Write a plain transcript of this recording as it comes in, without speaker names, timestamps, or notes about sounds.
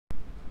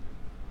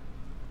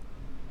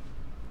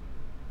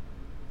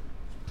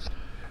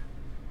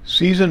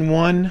Season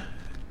 1,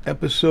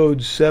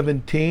 Episode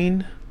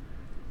 17,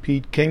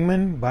 Pete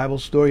Kingman, Bible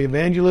Story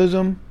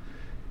Evangelism,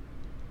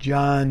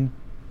 John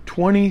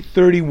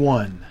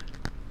 20:31.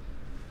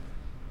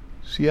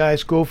 C.I.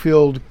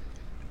 Scofield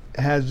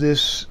has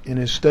this in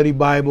his study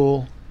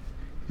Bible.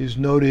 His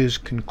note is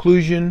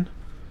conclusion,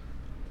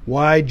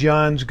 why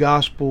John's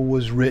Gospel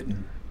was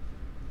written.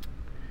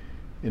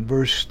 In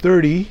verse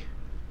 30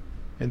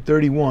 and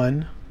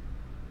 31,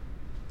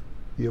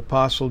 the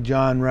Apostle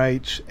John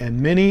writes, "And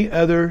many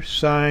other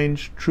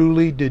signs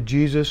truly did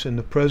Jesus in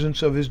the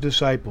presence of his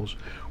disciples,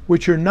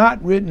 which are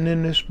not written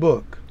in this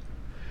book.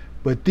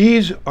 But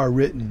these are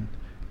written,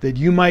 that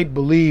you might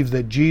believe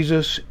that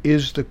Jesus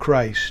is the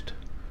Christ,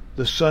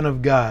 the Son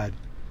of God,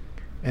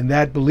 and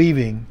that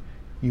believing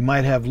you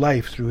might have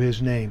life through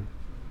his name."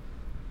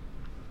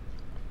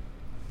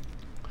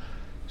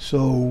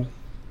 So,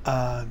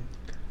 I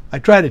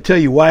try to tell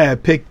you why I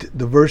picked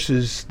the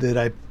verses that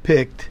I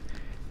picked,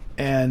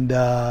 and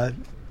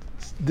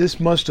this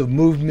must have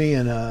moved me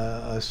in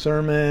a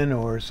sermon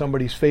or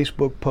somebody's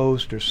Facebook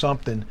post or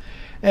something.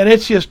 And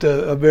it's just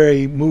a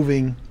very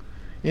moving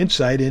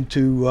insight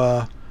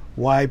into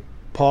why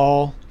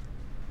Paul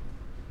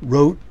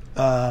wrote.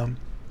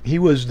 He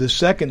was the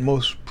second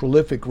most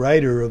prolific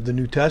writer of the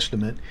New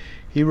Testament.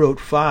 He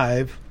wrote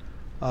 5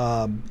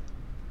 of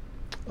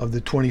the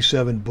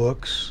 27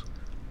 books.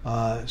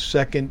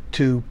 Second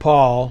to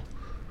Paul,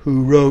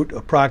 who wrote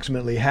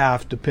approximately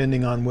half,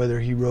 depending on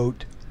whether he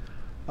wrote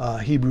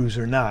Hebrews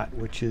or not,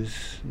 which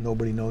is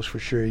nobody knows for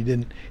sure.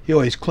 He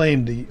always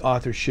claimed the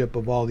authorship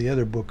of all the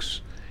other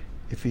books.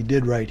 If he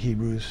did write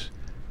Hebrews,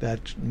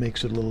 that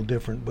makes it a little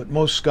different. But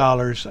most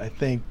scholars, I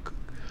think,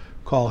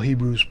 call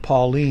Hebrews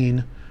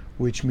Pauline,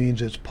 which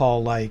means it's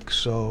Paul-like.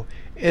 So,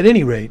 at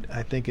any rate,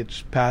 I think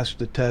it's passed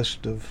the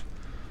test of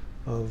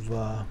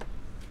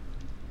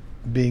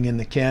being in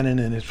the canon,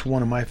 and it's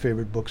one of my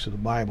favorite books of the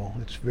Bible.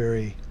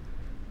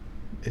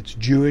 It's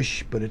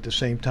Jewish, but at the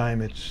same time,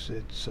 it's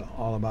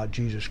all about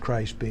Jesus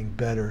Christ being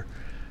better,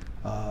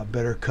 a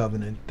better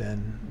covenant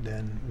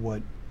than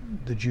what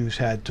the Jews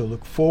had to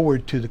look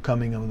forward to the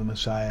coming of the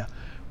Messiah.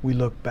 We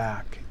look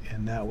back,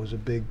 and that was a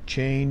big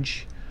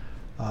change.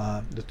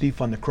 The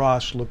thief on the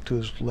cross looked to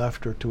his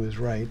left or to his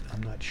right.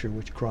 I'm not sure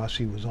which cross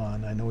he was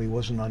on. I know he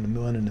wasn't on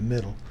the one in the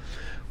middle.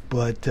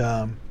 But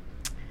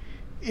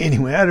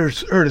anyway, I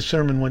heard a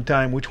sermon one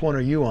time, which one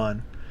are you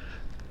on?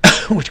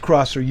 Which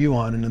cross are you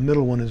on? And the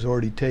middle one is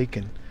already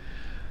taken.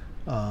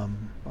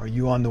 Are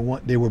you on the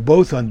one? They were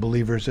both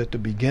unbelievers at the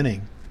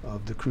beginning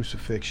of the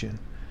crucifixion.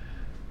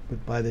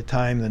 But by the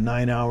time the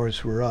 9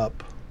 hours were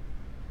up,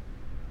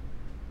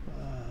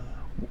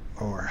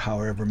 or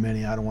however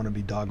many, I don't want to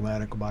be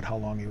dogmatic about how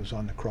long he was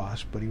on the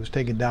cross, but he was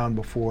taken down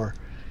before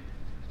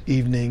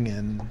evening,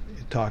 and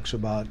it talks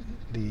about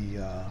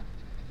the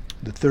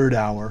third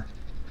hour,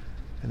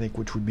 I think,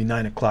 which would be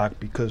 9 o'clock,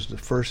 because the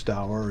first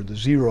hour, or the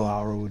 0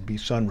 hour, would be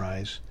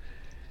sunrise.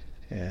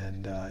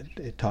 And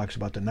it talks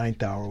about the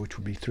 9th hour, which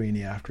would be 3 in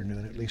the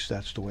afternoon. At least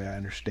that's the way I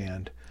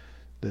understand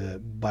the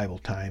Bible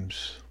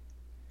times,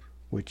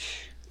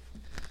 which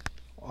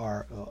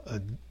are a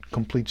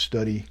complete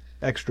study,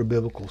 extra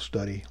biblical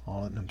study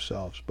all in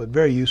themselves, but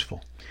very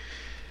useful.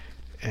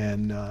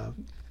 And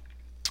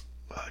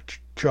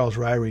Charles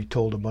Ryrie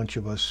told a bunch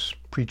of us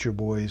preacher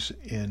boys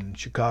in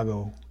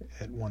Chicago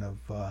at one of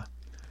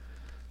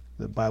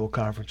the Bible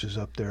conferences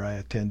up there I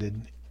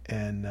attended,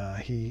 and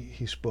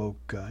he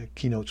spoke,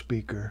 keynote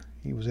speaker.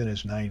 He was in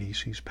his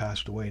 90s. He's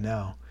passed away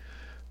now.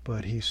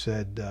 But he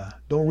said,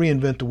 don't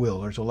reinvent the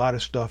wheel. There's a lot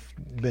of stuff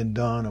been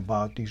done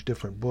about these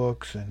different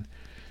books, and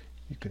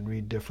you can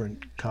read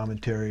different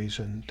commentaries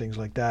and things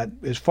like that.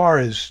 As far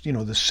as,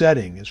 the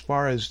setting, as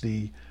far as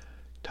the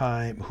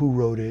time, who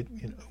wrote it,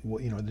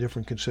 the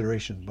different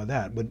considerations by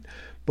that.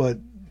 But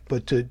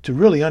to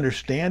really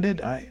understand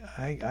it,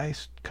 I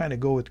kind of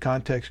go with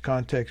context,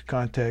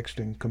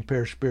 and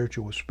compare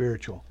spiritual with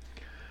spiritual.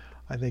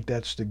 I think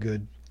that's the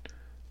good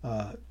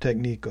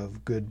technique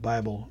of good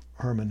Bible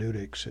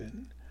hermeneutics,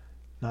 and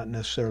not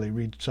necessarily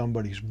read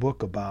somebody's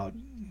book about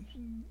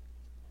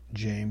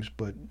James,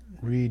 but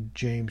read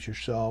James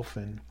yourself.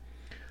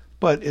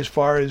 But as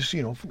far as,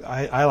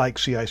 I like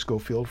C.I.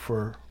 Scofield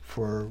for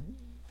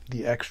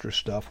the extra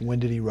stuff. When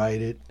did he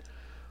write it?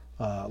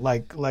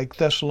 Like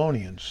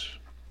Thessalonians.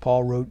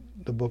 Paul wrote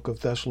the book of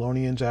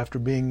Thessalonians after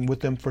being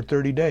with them for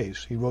 30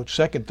 days. He wrote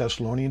 2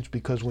 Thessalonians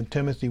because when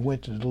Timothy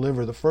went to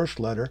deliver the first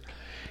letter,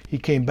 he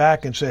came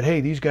back and said,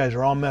 hey, these guys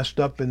are all messed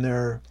up in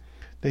their...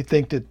 They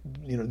think that,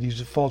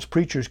 these false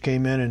preachers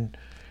came in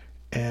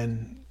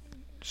and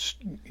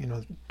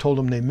told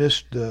them they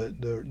missed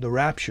the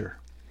rapture.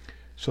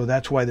 So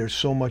that's why there's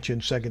so much in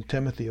 2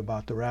 Timothy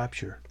about the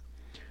rapture.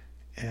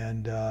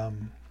 And,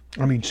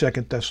 2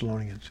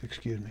 Thessalonians,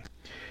 excuse me.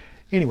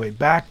 Anyway,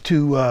 back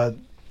to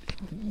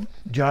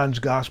John's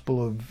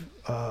Gospel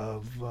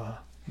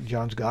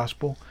John's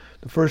Gospel.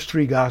 The first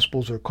 3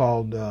 Gospels are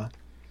called,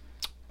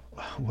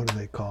 what are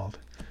they called?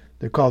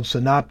 They're called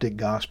synoptic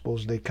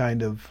Gospels. They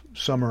kind of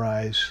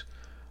summarize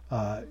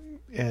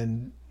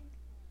and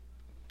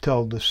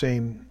tell the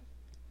same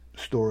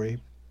story,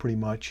 pretty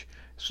much.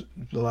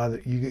 A lot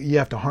of you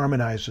have to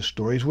harmonize the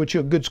stories, which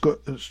a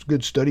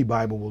good study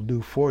Bible will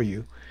do for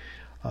you.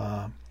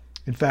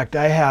 In fact,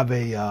 I have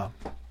I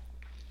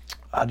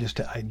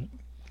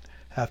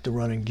have to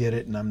run and get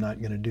it, and I'm not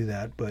going to do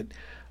that. But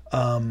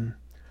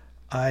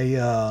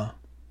I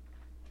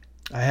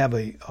have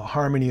a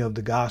harmony of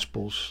the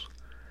Gospels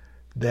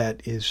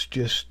that is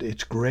just,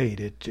 it's great.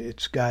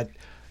 It's got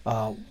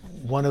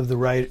one of the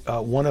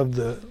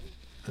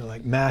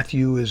like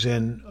Matthew is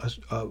in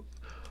a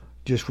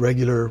just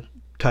regular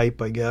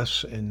type, I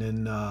guess, and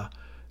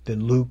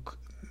then Luke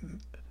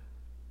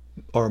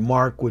or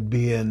Mark would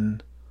be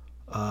in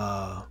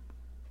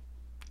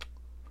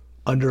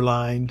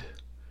underlined,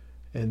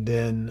 and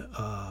then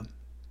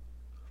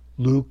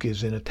Luke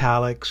is in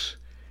italics,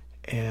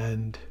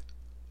 and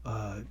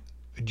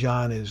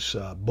John is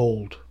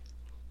bold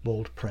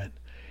print.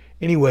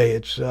 Anyway,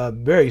 it's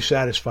very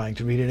satisfying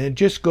to read, and it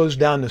just goes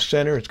down the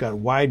center. It's got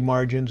wide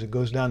margins. It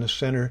goes down the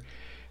center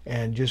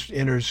and just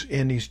enters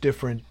in these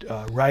different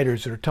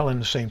writers that are telling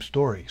the same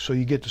story. So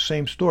you get the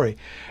same story.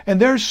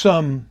 And there's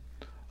some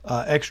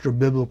extra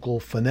biblical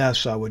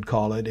finesse, I would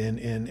call it,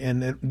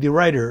 and the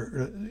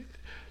writer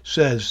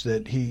says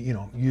that he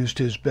used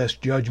his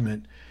best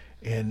judgment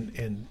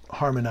in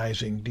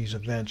harmonizing these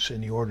events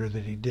in the order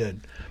that he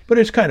did. But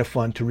it's kind of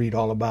fun to read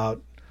all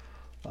about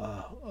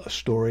a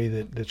story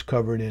that's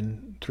covered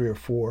in 3 or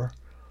 4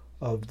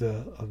 of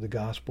the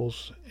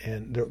Gospels,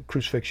 and the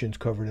crucifixion's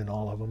covered in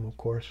all of them, of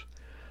course.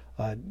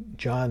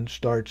 John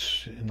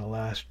starts in the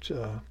last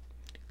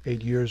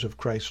 8 years of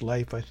Christ's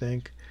life, I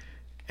think,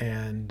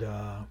 and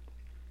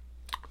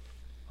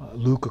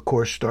Luke, of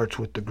course, starts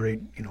with the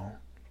great,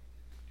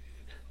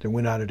 there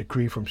went out a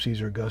decree from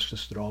Caesar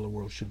Augustus that all the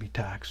world should be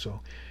taxed.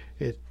 So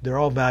they're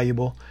all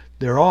valuable.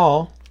 They're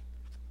all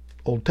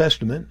Old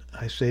Testament.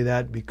 I say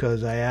that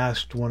because I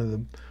asked one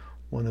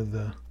of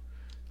the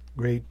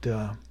great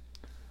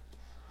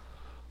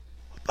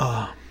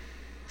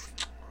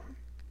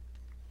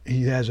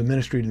he has a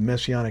ministry to the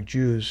Messianic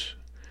Jews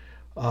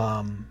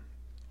and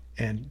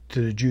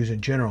to the Jews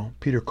in general,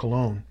 Peter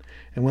Cologne.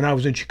 And when I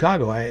was in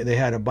Chicago, they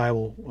had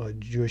a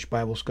Jewish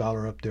Bible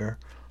scholar up there,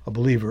 a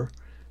believer.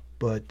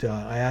 But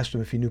I asked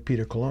him if he knew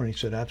Peter Cologne. He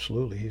said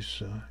absolutely.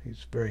 He's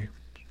very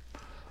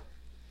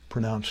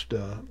pronounced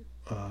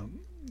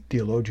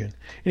theologian.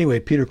 Anyway,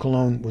 Peter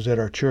Cologne was at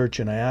our church,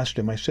 and I asked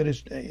him. I said,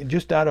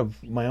 just out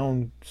of my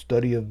own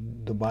study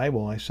of the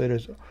Bible, I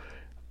said,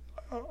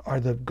 are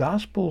the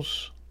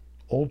Gospels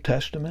Old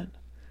Testament?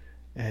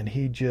 And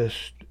he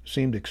just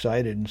seemed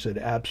excited and said,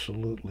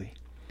 absolutely.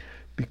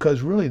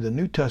 Because really the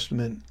New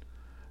Testament,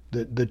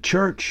 the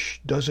church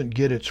doesn't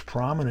get its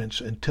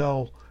prominence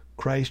until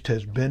Christ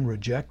has been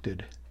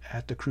rejected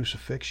at the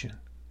crucifixion.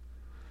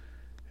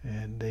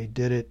 And they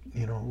did it,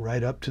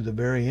 right up to the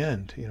very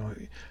end.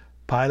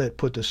 Pilate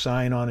put the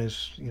sign on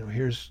his,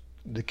 here's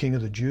the King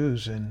of the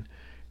Jews, and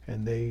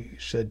they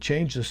said,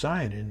 change the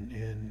sign,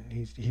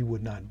 and he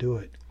would not do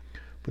it.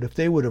 But if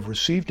they would have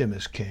received him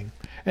as king,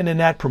 and then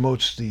that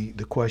promotes the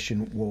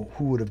question, well,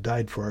 who would have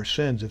died for our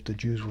sins if the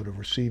Jews would have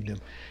received him?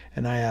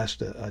 And I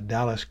asked a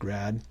Dallas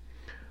grad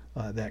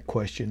that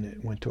question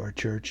that went to our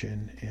church,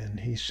 and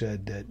he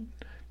said that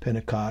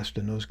Pentecost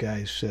and those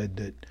guys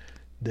said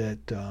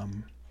that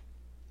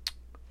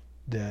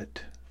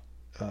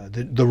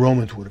the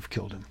Romans would have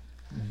killed him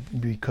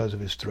because of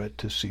his threat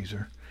to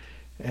Caesar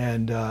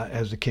and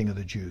as the king of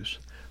the Jews.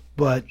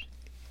 But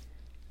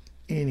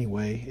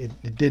anyway,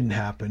 it didn't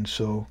happen.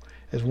 So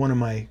as one of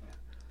my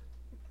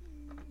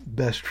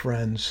best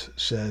friends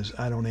says,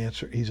 I don't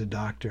answer, he's a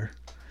doctor,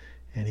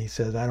 and he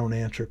says, I don't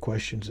answer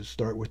questions that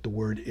start with the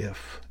word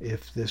if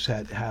this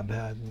had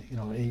happened.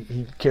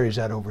 He carries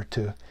that over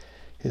to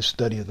his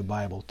study of the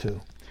Bible too.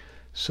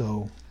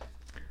 So,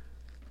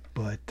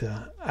 but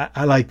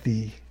I like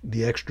the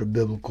extra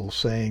biblical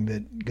saying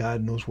that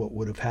God knows what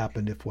would have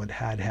happened if what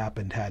had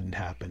happened hadn't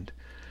happened.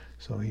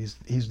 So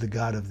he's the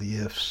God of the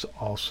ifs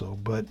also.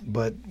 But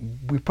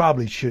we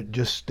probably should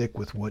just stick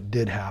with what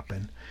did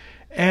happen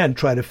and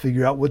try to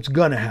figure out what's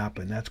going to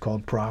happen. That's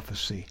called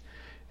prophecy.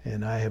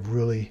 And I have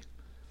really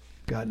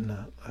gotten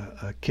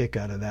a kick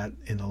out of that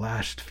in the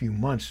last few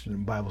months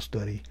in Bible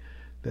study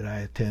that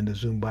I attend, a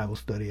Zoom Bible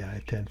study I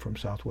attend from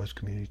Southwest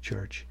Community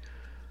Church.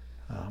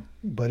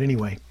 But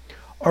anyway,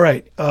 all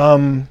right.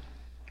 So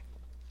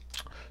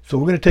we're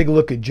going to take a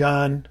look at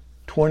John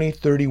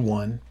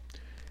 20:31.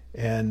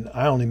 And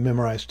I only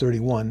memorized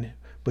 31.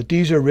 But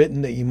these are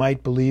written that you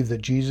might believe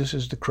that Jesus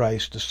is the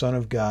Christ, the Son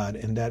of God,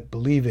 and that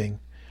believing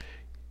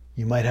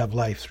you might have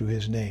life through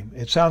his name.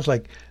 It sounds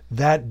like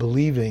that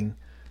believing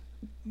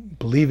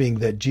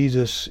that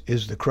Jesus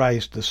is the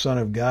Christ, the Son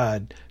of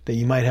God, that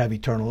you might have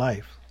eternal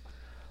life.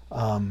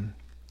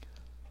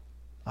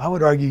 I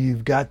would argue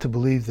you've got to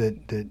believe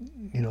that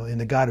in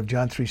the God of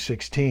John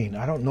 3:16.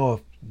 I don't know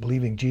if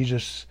believing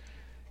Jesus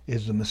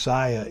is the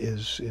Messiah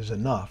is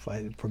enough.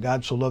 For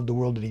God so loved the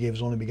world that he gave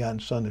his only begotten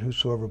Son, that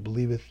whosoever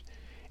believeth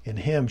in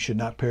him should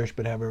not perish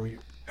but have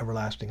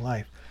everlasting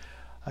life.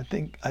 I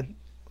think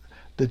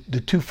the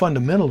two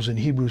fundamentals in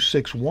Hebrews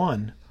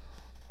 6:1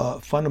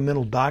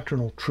 fundamental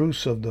doctrinal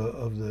truths of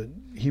the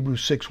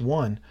Hebrews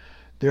 6:1.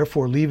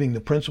 Therefore, leaving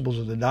the principles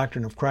of the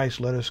doctrine of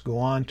Christ, let us go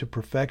on to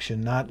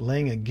perfection, not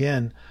laying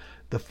again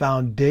the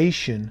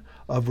foundation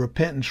of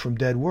repentance from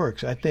dead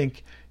works. I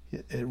think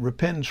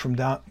repentance from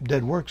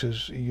dead works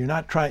is you're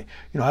not trying.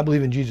 I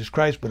believe in Jesus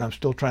Christ, but I'm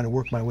still trying to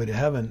work my way to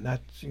heaven.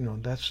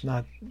 That's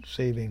not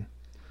saving.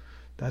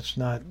 That's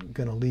not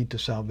going to lead to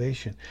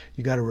salvation.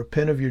 You got to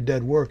repent of your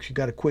dead works. You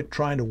got to quit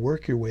trying to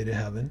work your way to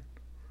heaven.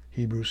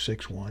 Hebrews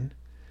 6:1,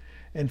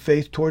 and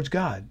faith towards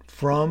God,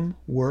 from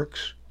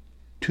works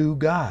to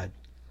God.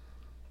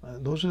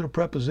 Those are the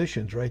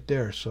prepositions right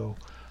there. So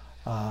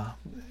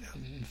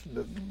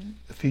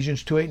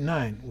Ephesians 2:8 and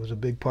 9 was a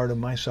big part of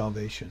my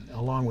salvation,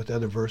 along with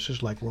other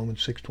verses like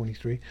Romans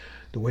 6:23.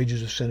 The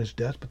wages of sin is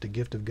death, but the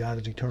gift of God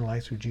is eternal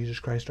life through Jesus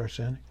Christ our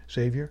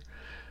Savior.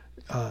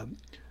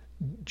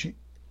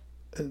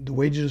 The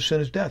wages of sin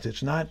is death.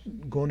 It's not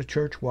going to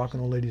church, walking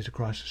old ladies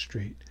across the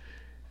street,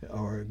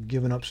 or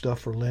giving up stuff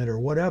for Lent or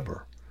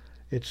whatever.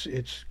 It's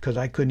because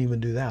I couldn't even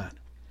do that.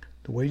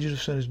 The wages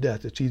of sin is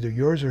death. It's either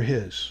yours or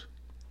his.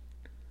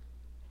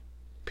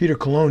 Peter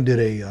Cologne did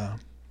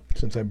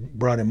since I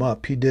brought him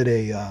up, he did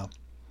a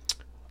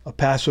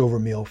Passover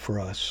meal for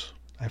us.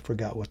 I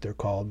forgot what they're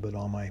called, but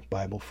all my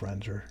Bible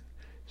friends are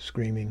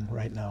screaming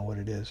right now what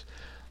it is.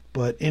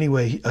 But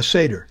anyway, a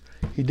Seder.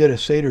 He did a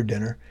Seder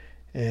dinner.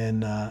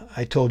 And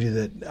I told you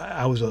that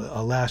I was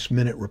a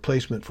last-minute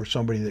replacement for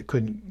somebody that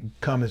couldn't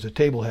come as a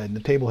table head. And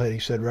the table head, he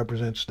said,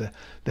 represents the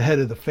head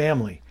of the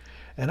family.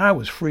 And I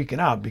was freaking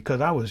out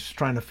because I was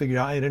trying to figure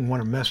out, I didn't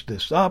want to mess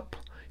this up.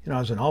 I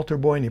was an altar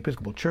boy in the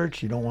Episcopal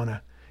Church. You don't want to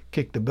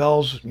kick the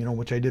bells,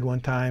 which I did one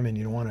time, and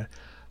you don't want to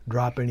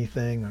drop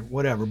anything or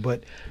whatever.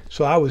 But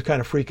so I was kind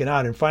of freaking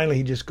out. And finally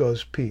he just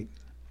goes, Pete,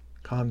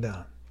 calm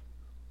down.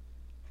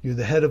 You're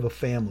the head of a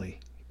family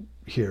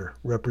here,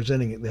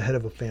 representing the head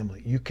of a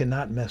family. You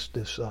cannot mess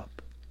this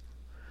up.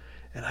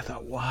 And I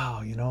thought,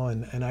 wow,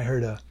 and I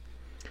heard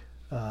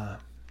a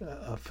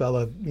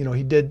fella,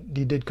 he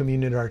did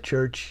communion at our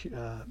church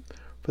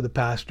for the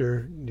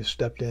pastor. He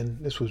stepped in.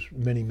 This was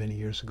many, many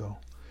years ago,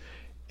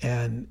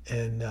 and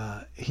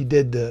he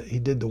did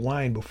the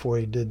wine before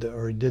he did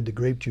the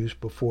grape juice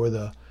before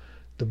the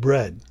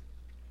bread.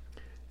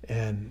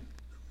 And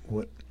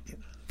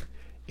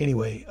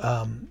anyway.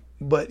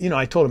 But,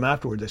 I told him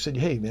afterwards, I said,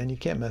 hey, man, you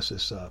can't mess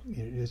this up.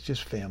 It's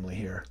just family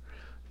here,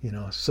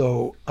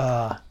 So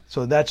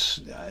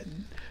that's,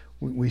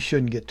 we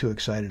shouldn't get too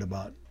excited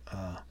about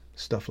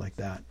stuff like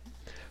that.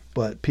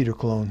 But Peter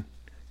Cologne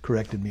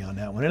corrected me on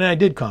that one. And I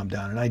did calm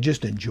down, and I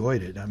just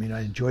enjoyed it. I mean, I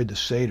enjoyed the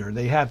Seder.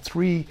 They have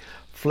 3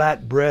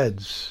 flat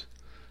breads,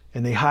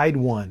 and they hide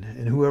one.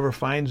 And whoever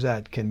finds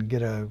that can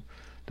get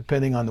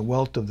depending on the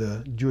wealth of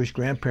the Jewish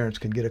grandparents,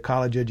 can get a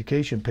college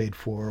education paid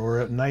for, or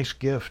a nice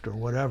gift, or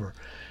whatever.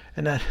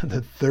 And that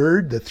the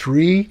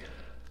three,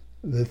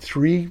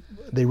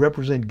 they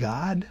represent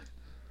God.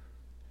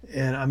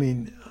 And I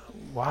mean,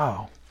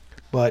 wow.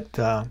 But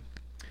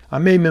I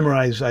may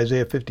memorize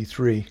Isaiah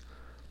 53.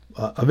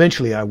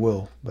 Eventually I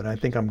will, but I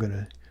think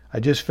I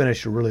just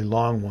finished a really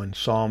long one,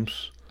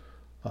 Psalms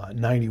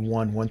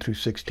 91, 1 through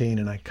 16,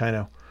 and I kind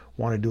of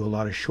want to do a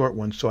lot of short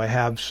ones, so I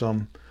have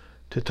some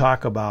to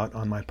talk about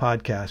on my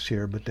podcast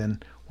here. But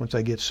then once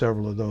I get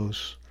several of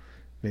those,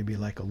 maybe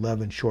like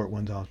 11 short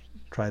ones, I'll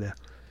try to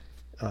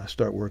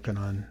start working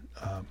on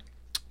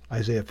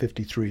Isaiah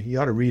 53. You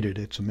ought to read it.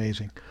 It's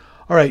amazing.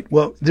 All right.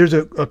 Well, there's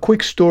a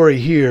quick story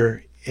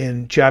here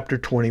in chapter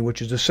 20,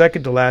 which is the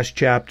second to last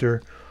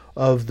chapter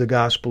of the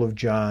Gospel of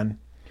John.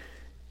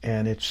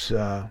 And it's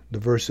the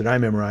verse that I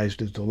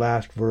memorized is the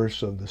last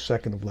verse of the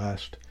second of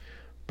last.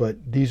 But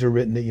these are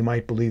written that you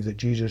might believe that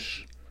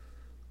Jesus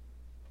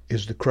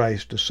is the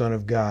Christ, the Son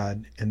of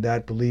God, and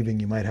that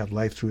believing you might have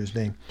life through his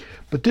name.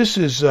 But this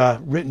is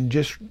written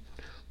just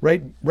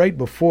right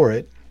before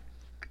it,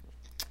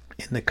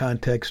 in the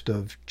context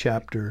of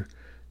chapter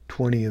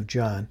 20 of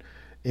John.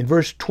 In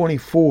verse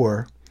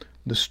 24,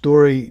 the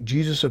story,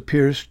 Jesus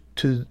appears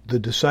to the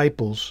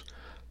disciples,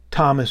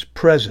 Thomas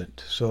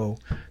present. So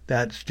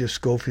that's just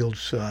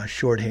Scofield's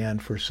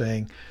shorthand for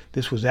saying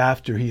this was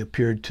after he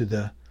appeared to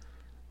the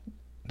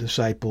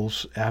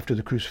disciples after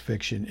the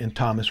crucifixion, and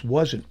Thomas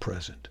wasn't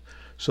present.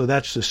 So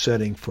that's the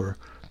setting for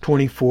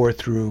 24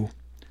 through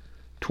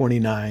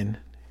 29,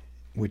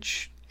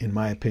 which in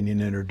my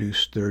opinion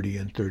introduced 30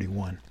 and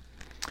 31.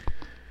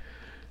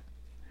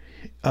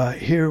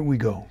 Here we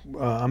go.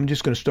 I'm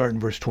just going to start in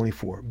verse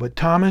 24. But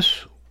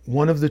Thomas,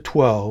 one of the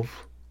 12,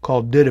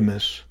 called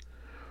Didymus,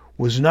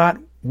 was not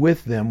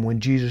with them when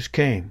Jesus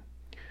came.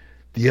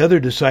 The other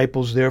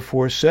disciples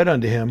therefore said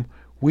unto him,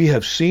 We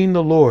have seen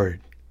the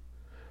Lord.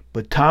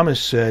 But Thomas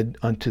said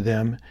unto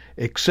them,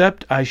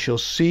 Except I shall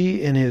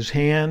see in his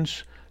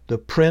hands the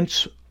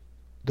print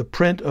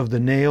of the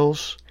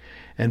nails,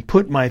 and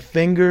put my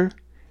finger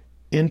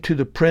into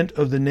the print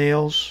of the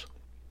nails,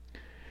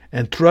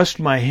 and thrust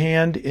my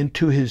hand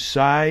into his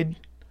side,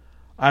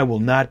 I will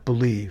not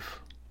believe.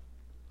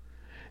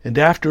 And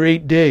after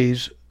 8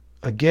 days,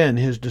 again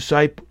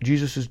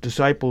Jesus'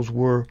 disciples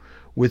were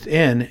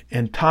within,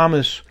 and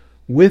Thomas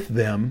with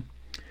them.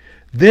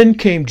 Then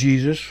came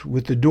Jesus,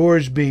 with the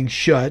doors being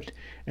shut,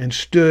 and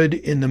stood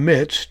in the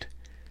midst,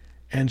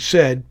 and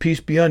said, Peace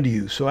be unto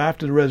you. So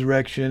after the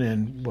resurrection,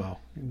 and, well,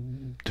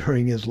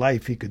 during his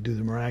life, he could do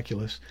the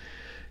miraculous.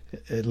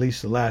 At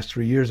least the last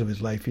 3 years of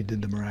his life, he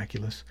did the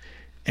miraculous.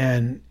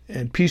 And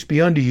peace be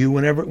unto you.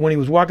 When he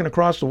was walking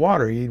across the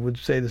water, he would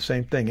say the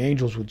same thing.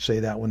 Angels would say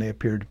that when they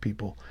appeared to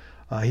people.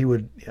 I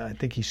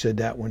think he said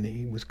that when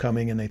he was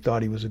coming and they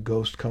thought he was a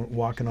ghost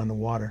walking on the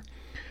water.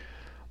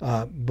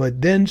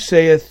 But then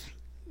saith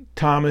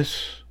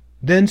Jesus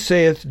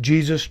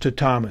to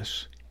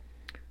Thomas,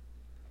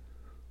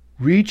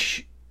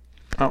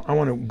 I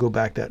want to go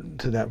back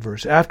to that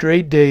verse. After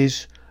 8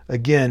 days,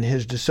 again,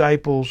 his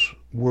disciples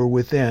were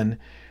within,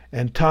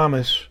 and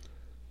Thomas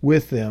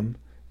with them.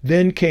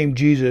 Then came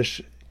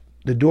Jesus,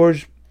 the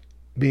doors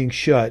being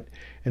shut,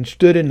 and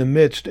stood in the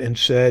midst, and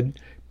said,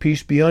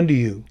 Peace be unto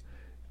you.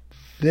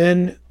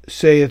 Then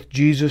saith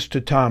Jesus to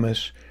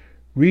Thomas,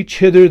 Reach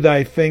hither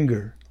thy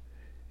finger,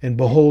 and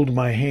behold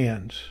my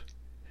hands,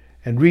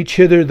 and reach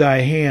hither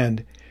thy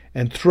hand,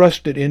 and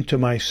thrust it into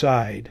my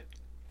side,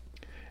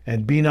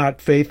 and be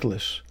not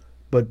faithless,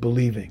 but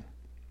believing.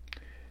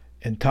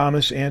 And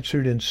Thomas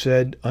answered and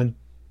said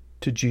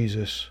unto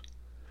Jesus,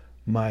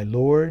 My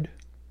Lord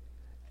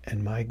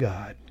and my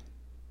God.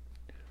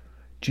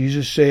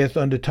 Jesus saith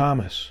unto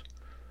Thomas,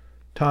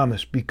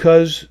 Thomas,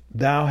 because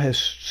thou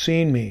hast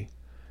seen me,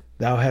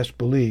 thou hast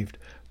believed.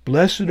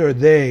 Blessed are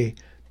they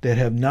that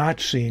have not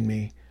seen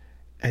me,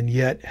 and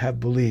yet have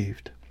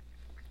believed.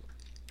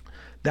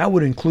 That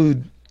would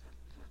include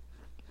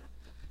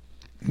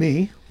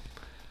me.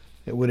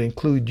 It would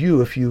include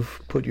you if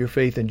you've put your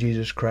faith in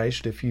Jesus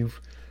Christ, if you've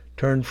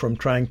turned from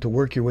trying to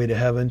work your way to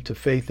heaven to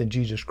faith in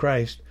Jesus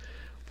Christ,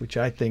 which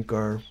I think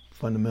are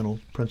fundamental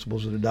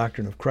principles of the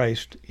doctrine of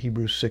Christ,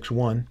 Hebrews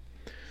 6:1,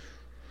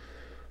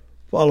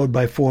 followed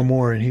by 4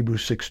 more in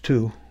Hebrews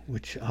 6:2,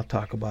 which I'll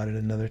talk about at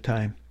another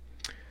time.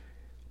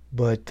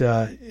 But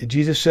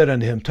Jesus said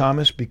unto him,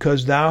 Thomas,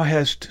 because thou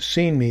hast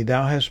seen me,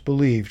 thou hast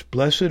believed.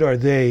 Blessed are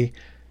they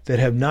that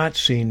have not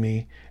seen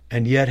me,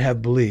 and yet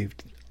have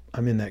believed.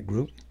 I'm in that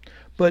group.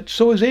 But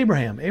so is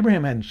Abraham.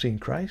 Abraham hadn't seen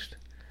Christ.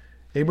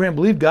 Abraham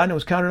believed God, and it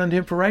was counted unto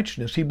him for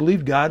righteousness. He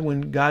believed God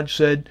when God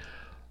said,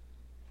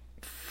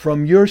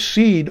 From your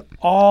seed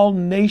all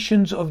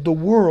nations of the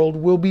world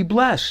will be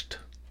blessed.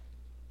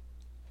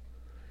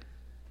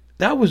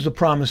 That was the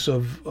promise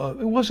of,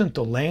 it wasn't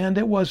the land,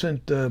 it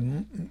wasn't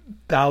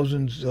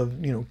thousands of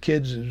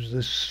kids, it was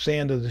the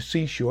sand of the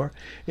seashore.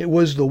 It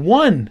was the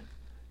one,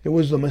 it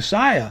was the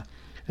Messiah.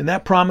 And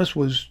that promise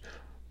was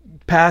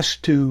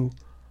passed to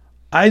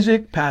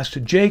Isaac, passed to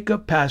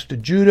Jacob, passed to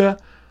Judah.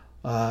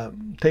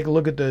 Take a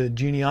look at the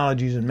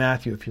genealogies in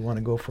Matthew if you want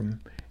to go from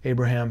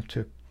Abraham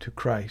to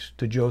Christ,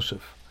 to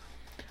Joseph.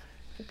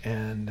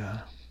 And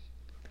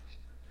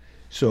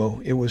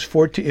so it was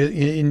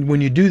 14.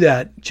 When you do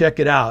that, check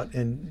it out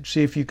and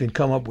see if you can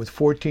come up with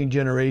 14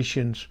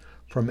 generations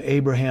from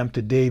Abraham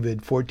to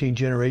David, 14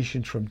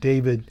 generations from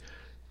David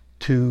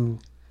to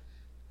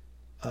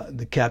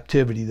the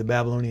captivity, the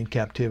Babylonian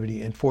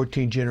captivity, and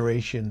 14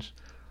 generations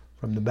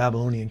from the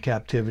Babylonian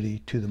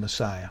captivity to the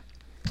Messiah.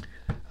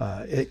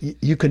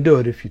 You can do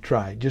it if you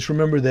try. Just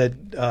remember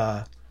that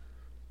the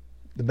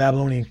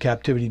Babylonian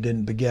captivity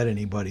didn't beget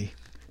anybody.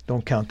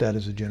 Don't count that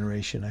as a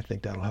generation. I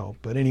think that'll help.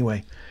 But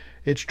anyway,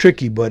 it's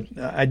tricky, but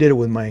I did it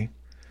with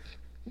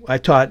I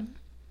taught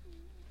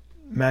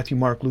Matthew,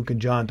 Mark, Luke, and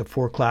John to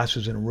 4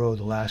 classes in a row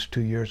the last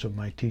 2 years of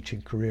my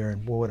teaching career,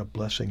 and boy, what a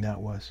blessing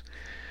that was.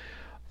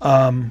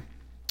 A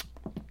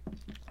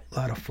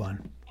lot of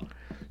fun.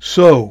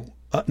 So,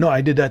 no,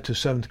 I did that to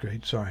 7th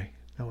grade, sorry.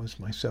 That was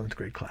my 7th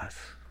grade class.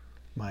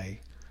 My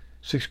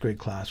 6th grade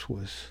class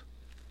was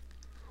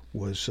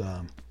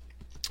a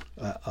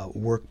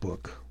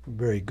workbook, a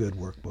very good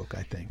workbook,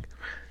 I think,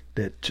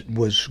 that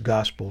was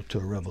gospel to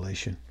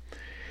Revelation.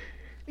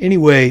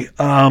 Anyway,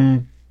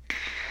 well,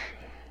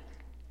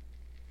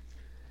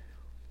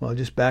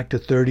 just back to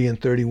 30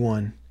 and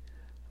 31.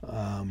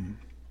 Let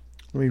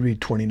me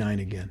read 29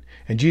 again.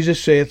 And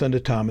Jesus saith unto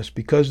Thomas,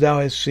 Because thou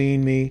hast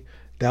seen me,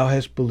 thou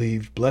hast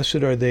believed.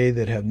 Blessed are they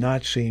that have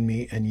not seen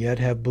me, and yet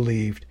have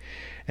believed.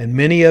 And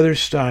many other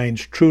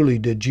signs truly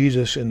did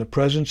Jesus in the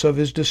presence of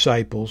his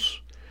disciples,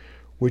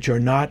 which are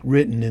not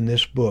written in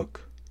this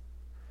book.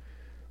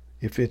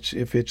 If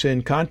it's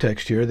in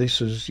context here, this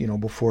is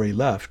before he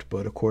left,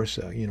 but of course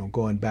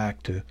going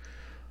back to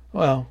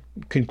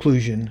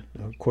conclusion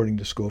according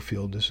to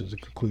Scofield, this is the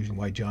conclusion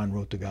why John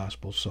wrote the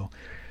Gospel. So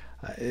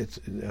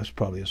that's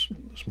probably a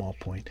small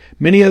point.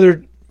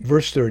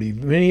 Verse 30.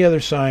 Many other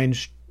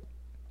signs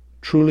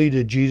truly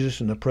did Jesus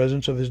in the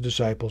presence of his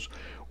disciples,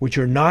 which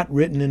are not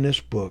written in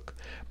this book,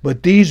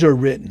 but these are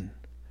written,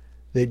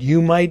 that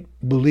you might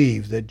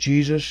believe that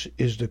Jesus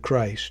is the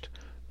Christ,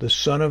 the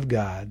Son of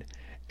God,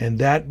 and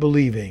that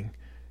believing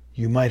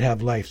you might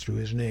have life through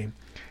his name.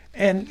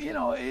 And,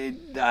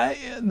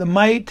 the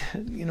might,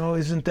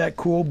 isn't that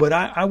cool? But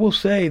I will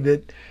say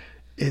that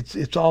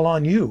it's all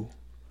on you.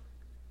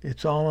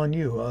 It's all on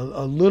you.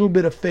 A little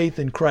bit of faith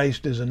in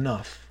Christ is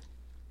enough.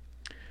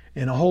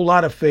 and a whole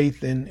lot of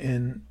faith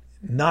in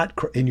not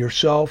in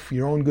yourself,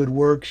 your own good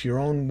works, your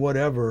own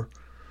whatever,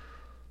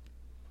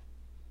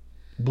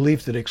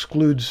 belief that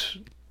excludes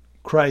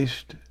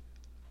Christ.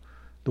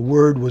 The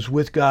Word was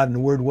with God, and the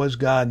Word was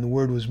God, and the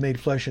Word was made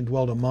flesh and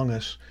dwelt among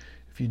us.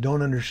 If you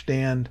don't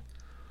understand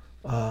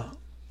that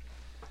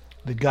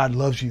God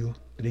loves you,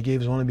 that He gave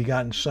His only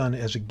begotten Son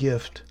as a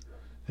gift,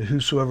 that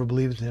whosoever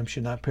believeth in Him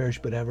should not perish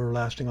but have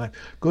everlasting life.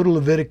 Go to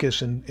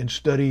Leviticus and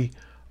study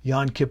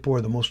Yom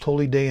Kippur, the most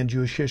holy day in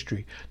Jewish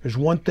history. There's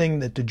one thing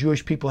that the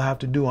Jewish people have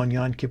to do on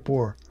Yom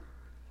Kippur.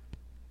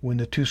 When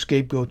the two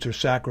scapegoats are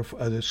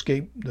sacrificed,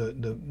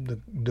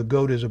 the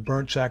goat is a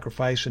burnt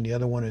sacrifice, and the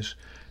other one is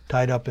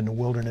tied up in the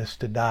wilderness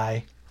to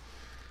die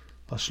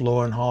a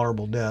slow and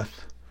horrible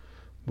death,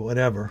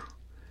 whatever.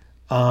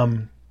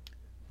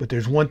 But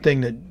there's one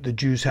thing that the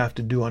Jews have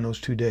to do on those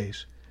 2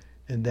 days,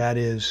 and that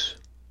is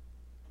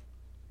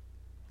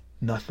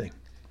nothing.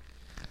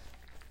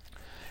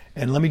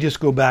 And let me just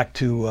go back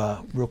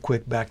to real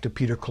quick back to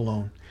Peter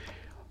Cologne.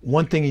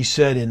 One thing he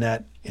said in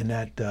that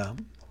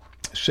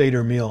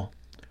Seder meal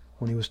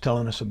when he was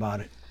telling us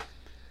about it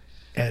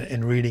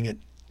and reading it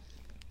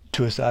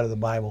to us out of the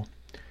Bible,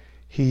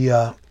 he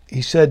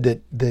said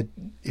that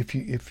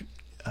if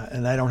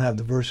and I don't have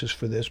the verses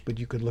for this, but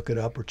you could look it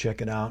up or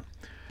check it out.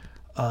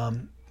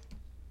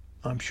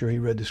 I'm sure he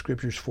read the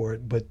scriptures for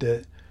it, but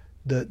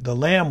the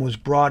lamb was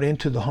brought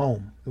into the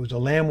home. It was a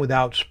lamb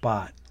without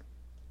spot.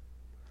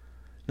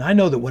 Now, I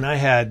know that when I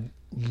had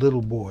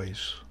little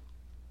boys,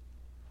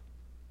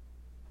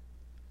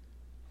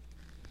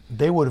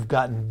 they would have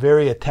gotten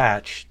very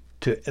attached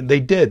to, and they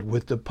did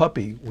with the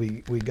puppy.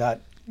 We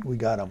got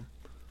them.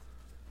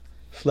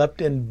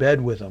 Slept in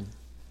bed with them,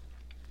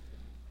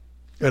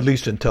 at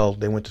least until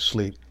they went to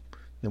sleep.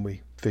 Then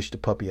we fished the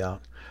puppy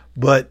out.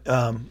 But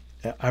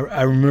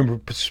I remember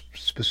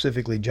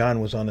specifically John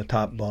was on the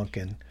top bunk,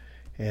 and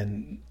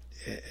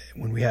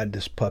when we had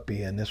this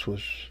puppy, and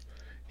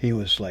he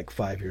was like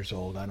 5 years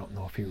old. I don't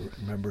know if he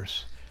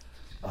remembers.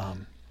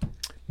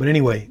 But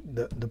anyway,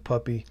 the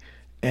puppy,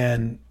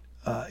 and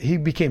he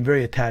became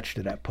very attached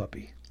to that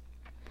puppy.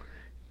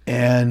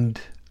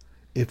 And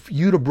if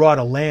you'd have brought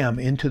a lamb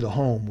into the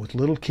home with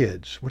little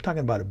kids, we're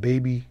talking about a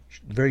baby,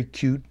 very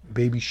cute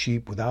baby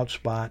sheep without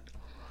spot,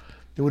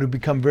 they would have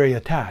become very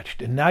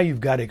attached. And now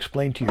you've got to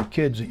explain to your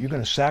kids that you're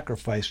going to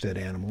sacrifice that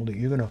animal, that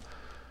you're going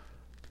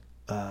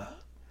to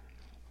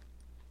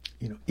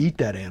eat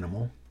that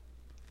animal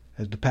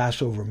as the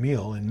Passover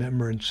meal in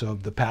remembrance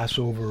of the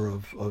Passover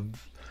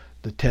of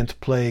the 10th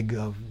plague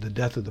of the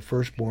death of the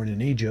firstborn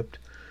in Egypt,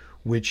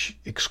 which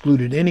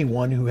excluded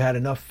anyone who had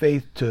enough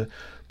faith to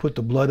put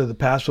the blood of the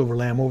Passover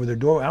lamb over their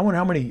door. I wonder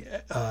how many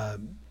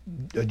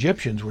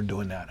Egyptians were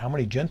doing that, how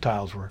many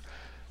Gentiles were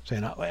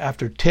saying,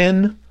 after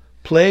 10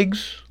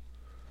 plagues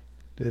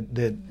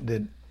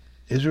that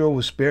Israel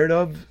was spared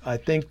of, I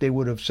think they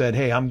would have said,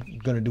 hey, I'm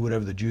going to do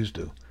whatever the Jews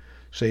do,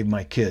 save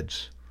my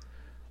kids.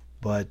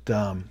 But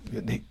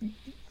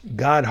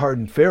God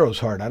hardened Pharaoh's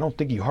heart. I don't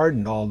think he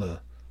hardened all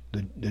the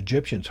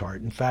Egyptians'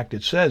 heart. In fact,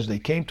 it says they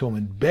came to him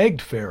and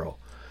begged Pharaoh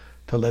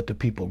to let the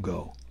people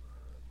go.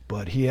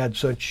 But he had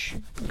such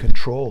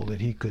control that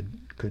he could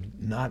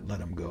not let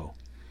them go.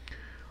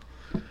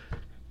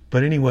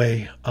 But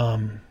anyway,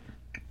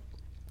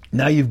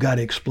 now you've got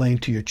to explain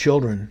to your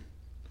children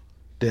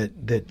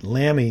that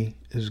Lammy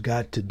has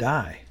got to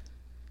die.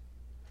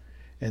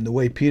 And the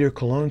way Peter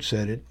Cologne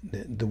said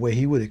it, the way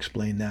he would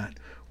explain that,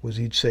 was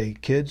he'd say,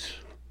 kids,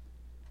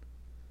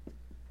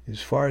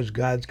 as far as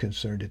God's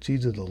concerned, it's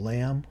either the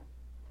lamb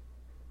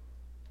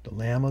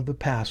of the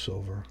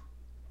Passover,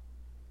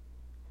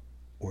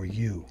 or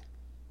you.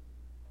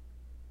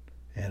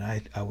 And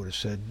I would have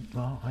said,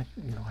 well, I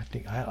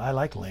think I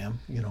like lamb.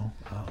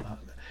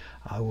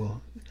 I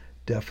will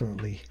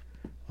definitely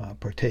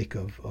partake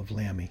of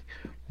lammy.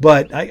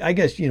 But I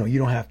guess you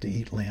don't have to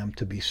eat lamb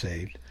to be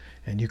saved,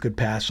 and you could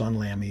pass on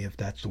lammy if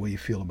that's the way you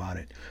feel about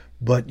it.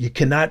 But you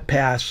cannot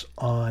pass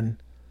on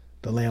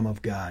the Lamb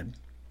of God.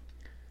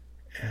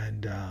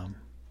 And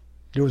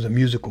there was a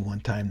musical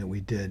one time that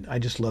we did. I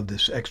just love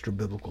this extra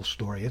biblical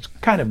story. It's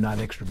kind of not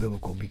extra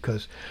biblical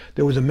because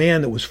there was a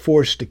man that was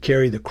forced to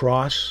carry the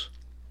cross,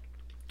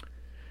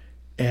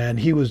 and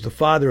he was the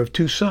father of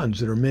 2 sons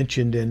that are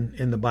mentioned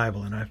in the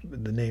Bible, and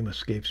the name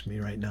escapes me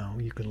right now.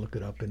 You can look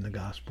it up in the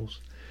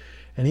Gospels.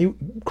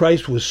 And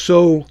Christ was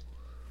so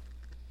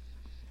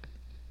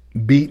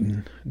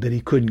beaten that he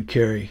couldn't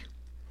carry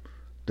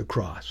the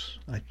cross.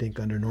 I think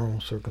under normal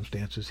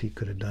circumstances he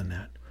could have done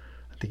that.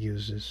 I think he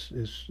was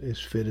as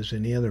fit as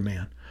any other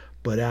man.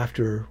 But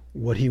after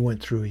what he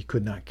went through, he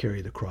could not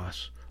carry the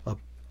cross up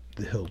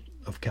the hill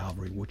of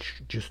Calvary,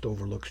 which just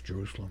overlooks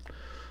Jerusalem,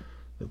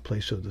 the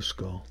place of the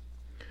skull.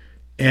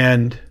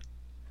 And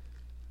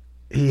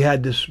he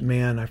had this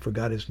man, I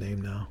forgot his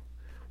name now,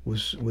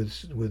 was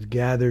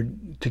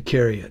gathered to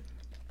carry it.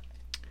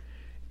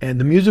 And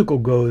the musical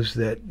goes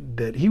that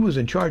he was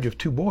in charge of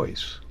 2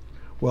 boys.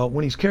 Well,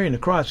 when he's carrying the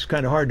cross, it's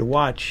kind of hard to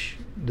watch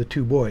the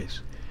 2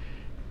 boys.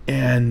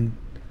 And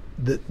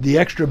the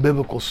extra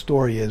biblical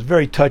story is a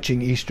very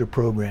touching Easter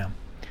program.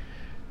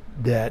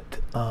 that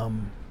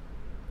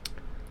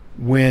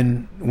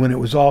when it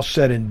was all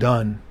said and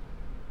done,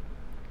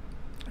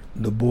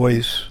 the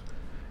boys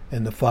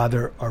and the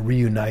father are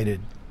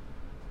reunited.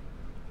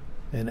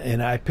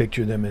 And I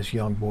picture them as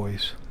young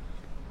boys.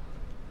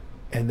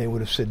 And they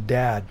would have said,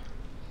 Dad,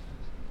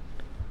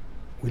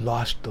 we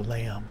lost the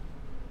lamb.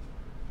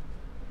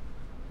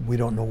 We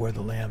don't know where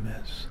the lamb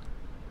is.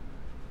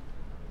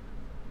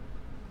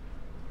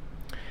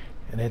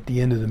 And at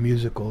the end of the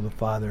musical, the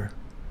father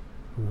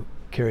who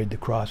carried the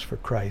cross for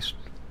Christ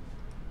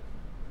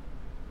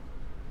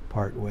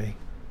part way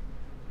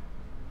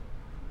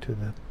to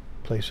the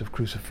place of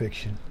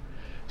crucifixion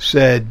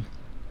said,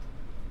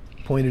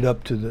 pointed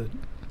up to the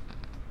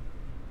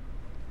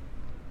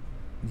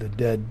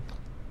dead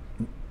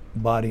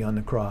body on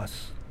the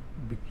cross.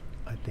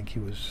 I think he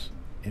was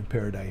in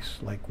paradise,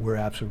 like we're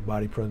absent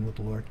body present with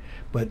the Lord,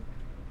 but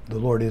the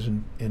Lord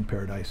isn't in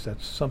paradise.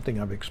 That's something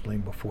I've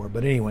explained before.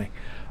 But anyway,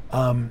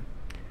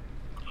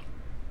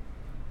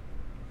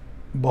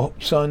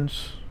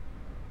 sons,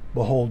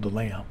 behold the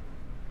Lamb.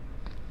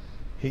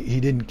 He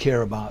didn't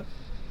care about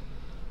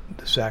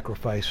the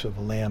sacrifice of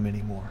a lamb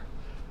anymore,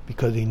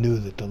 because he knew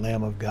that the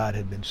Lamb of God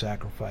had been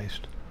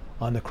sacrificed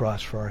on the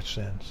cross for our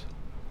sins.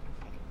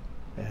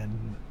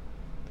 And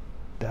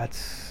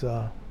that's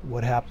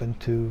what happened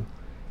to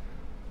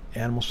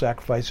animal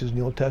sacrifices in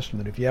the Old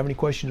Testament. If you have any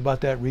questions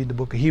about that, read the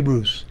book of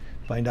Hebrews.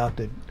 Find out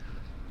that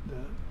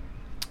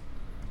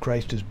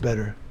Christ is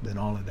better than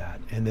all of that,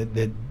 and that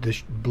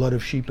the blood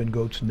of sheep and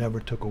goats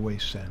never took away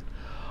sin.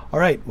 All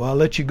right, well, I'll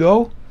let you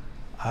go.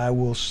 I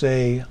will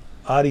say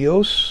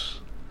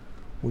adios,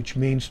 which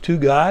means to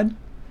God,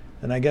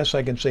 and I guess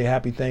I can say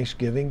Happy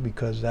Thanksgiving,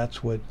 because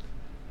that's what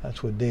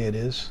day it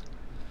is.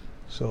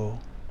 So,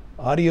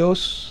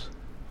 adios.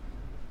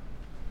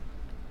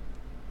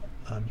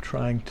 I'm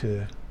trying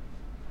to,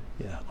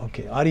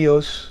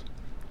 adios,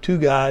 to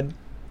God,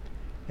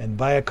 and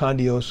via con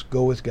Dios,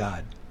 go with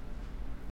God.